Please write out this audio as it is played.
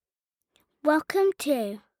Welcome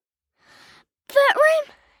to Foot Room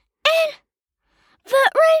in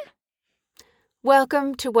Foot Room.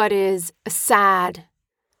 Welcome to what is a sad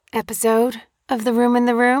episode of The Room in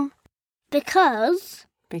the Room. Because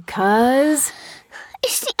it's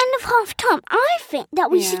the end of half term. I think that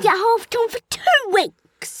we should get half term for 2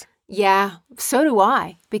 weeks. Yeah, so do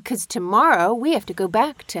I. Because tomorrow we have to go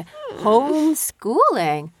back to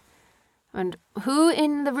homeschooling. And who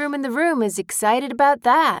in the room is excited about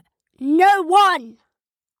that? No one.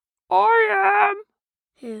 I am.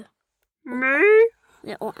 Who? Me?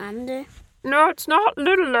 Little Andy. No, it's not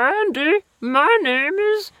little Andy. My name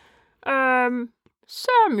is,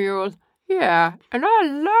 Samuel. Yeah, and I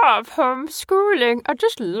love homeschooling. I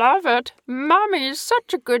just love it. Mommy is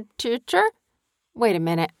such a good teacher. Wait a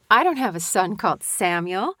minute. I don't have a son called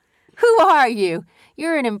Samuel. Who are you?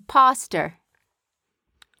 You're an imposter.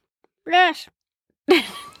 Yes.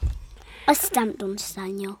 I stamped on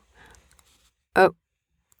Samuel. Oh.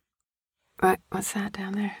 Right, what's that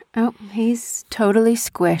down there? Oh, he's totally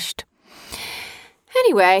squished.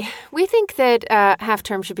 Anyway, we think that half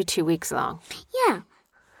term should be 2 weeks long. Yeah.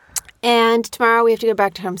 And tomorrow we have to go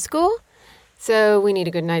back to homeschool, so we need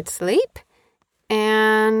a good night's sleep.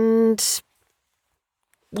 And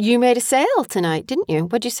you made a sale tonight, didn't you?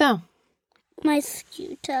 What'd you sell? My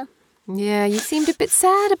scooter. Yeah, you seemed a bit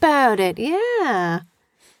sad about it. Yeah.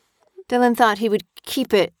 Dylan thought he would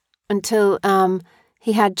keep it until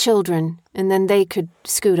he had children, and then they could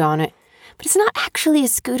scoot on it. But it's not actually a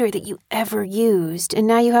scooter that you ever used, and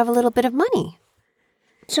now you have a little bit of money.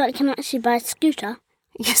 So I can actually buy a scooter?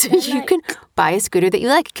 Yes, you can buy a scooter that you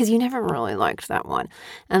like, because you never really liked that one.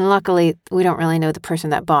 And luckily, we don't really know the person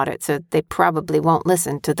that bought it, so they probably won't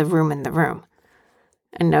listen to The Room in the Room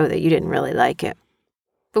and know that you didn't really like it.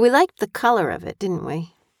 But we liked the color of it, didn't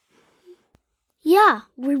we? Yeah,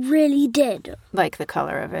 we really did. Like the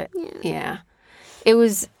color of it. Yeah. It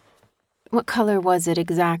was... What color was it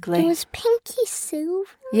exactly? It was pinky silver.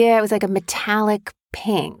 Yeah, it was like a metallic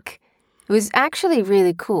pink. It was actually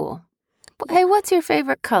really cool. Hey, what's your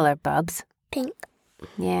favorite color, Bubs? Pink.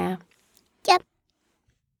 Yeah. Yep.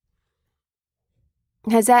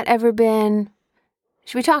 Has that ever been...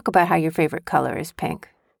 Should we talk about how your favorite color is pink?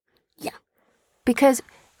 Yeah. Because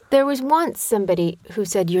there was once somebody who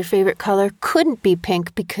said your favorite color couldn't be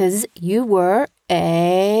pink because you were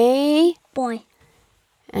a... Boy.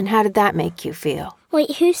 And how did that make you feel?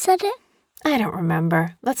 Wait, who said it? I don't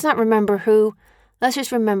remember. Let's not remember who. Let's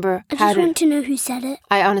just remember I just want to know who said it.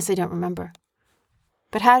 I honestly don't remember.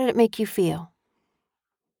 But how did it make you feel?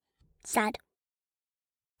 Sad.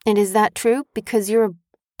 And is that true? Because you're a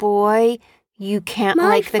boy, you can't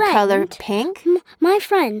like the color pink? My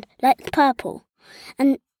friend likes purple.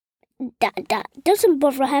 And that doesn't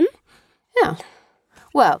bother him. No.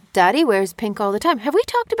 Well, Daddy wears pink all the time. Have we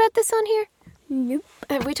talked about this on here? Nope.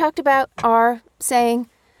 Have we talked about our saying,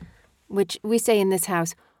 which we say in this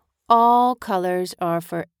house, all colors are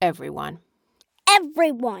for everyone.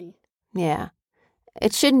 Everyone. Yeah.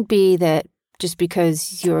 It shouldn't be that just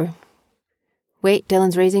because you're... Wait,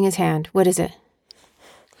 Dylan's raising his hand. What is it?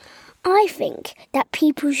 I think that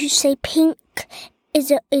people should say pink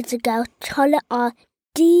is a girl color or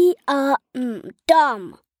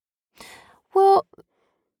dumb. Well,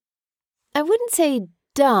 I wouldn't say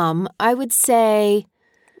dumb. I would say...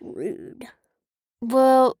 Rude.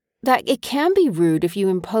 Well, that it can be rude if you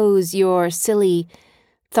impose your silly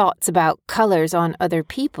thoughts about colors on other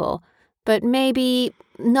people, but maybe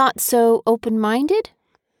not so open-minded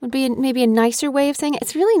would be maybe a nicer way of saying it.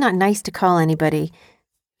 It's really not nice to call anybody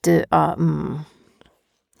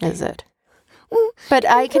is it? Well, but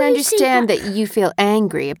I can understand that you feel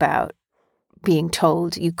angry about being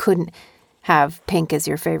told you couldn't have pink as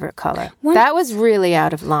your favorite color. That was really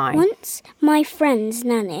out of line. Once my friend's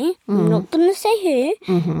nanny, I'm not going to say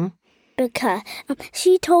who, because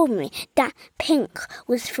she told me that pink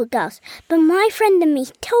was for girls. But my friend and me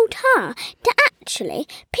told her that actually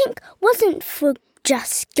pink wasn't for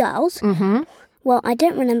just girls. Mm-hmm. Well, I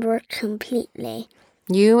don't remember it completely.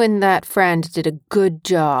 You and that friend did a good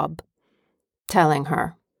job telling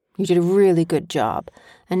her. You did a really good job.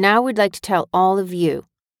 And now we'd like to tell all of you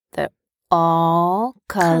that all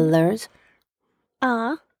colors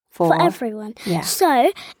are for everyone. Yeah.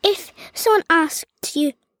 So, if someone asked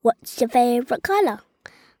you, what's your favourite colour?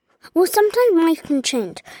 Well, sometimes mine can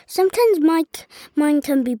change. Sometimes mine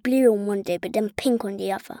can be blue on one day, but then pink on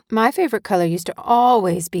the other. My favourite colour used to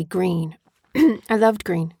always be green. I loved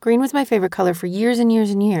green. Green was my favourite colour for years and years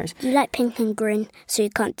and years. You like pink and green, so you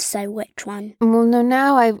can't decide which one. Well, no,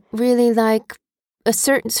 now I really like a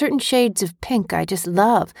certain shades of pink I just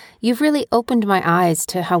love. You've really opened my eyes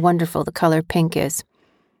to how wonderful the colour pink is.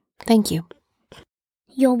 Thank you.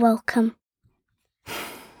 You're welcome.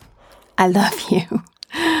 I love you.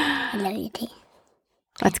 I love you too.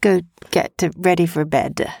 Let's go get ready for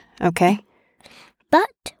bed, okay?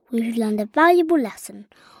 But we've learned a valuable lesson.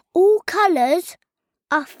 All colours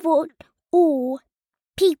are for all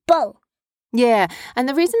people. Yeah, and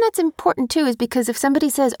the reason that's important too is because if somebody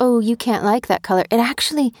says, oh, you can't like that color, it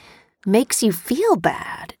actually makes you feel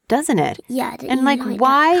bad, doesn't it? Yeah. And like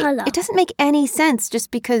why? It doesn't make any sense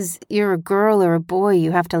just because you're a girl or a boy,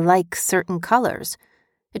 you have to like certain colors.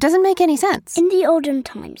 It doesn't make any sense. In the olden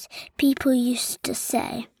times, people used to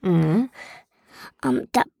say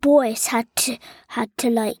that boys had to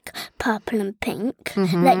like purple and pink.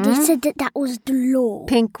 Like they said that was the law.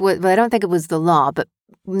 Pink was, well, I don't think it was the law, but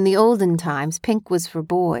in the olden times, pink was for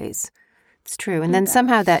boys. It's true. And then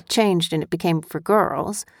somehow that changed and it became for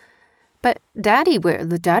girls. But Daddy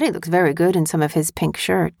looks very good in some of his pink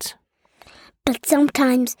shirts. But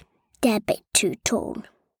sometimes they're a bit too tall.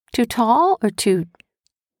 Too tall or too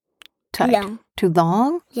tight? Long. Too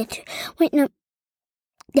long? Yeah. Wait, no.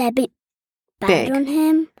 They're a bit bad Big. on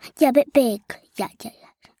him. Yeah, a bit big. Yeah.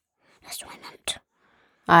 That's what I meant.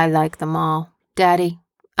 I like them all. Daddy,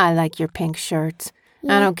 I like your pink shirts.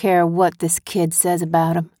 Yeah. I don't care what this kid says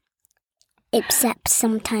about them. Except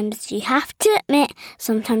sometimes you have to admit,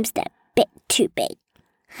 sometimes they're a bit too big.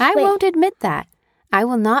 I won't admit that. I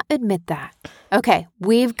will not admit that. Okay,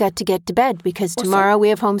 we've got to get to bed because tomorrow we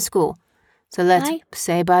have homeschool. So let's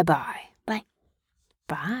say bye-bye. Bye.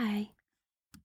 Bye.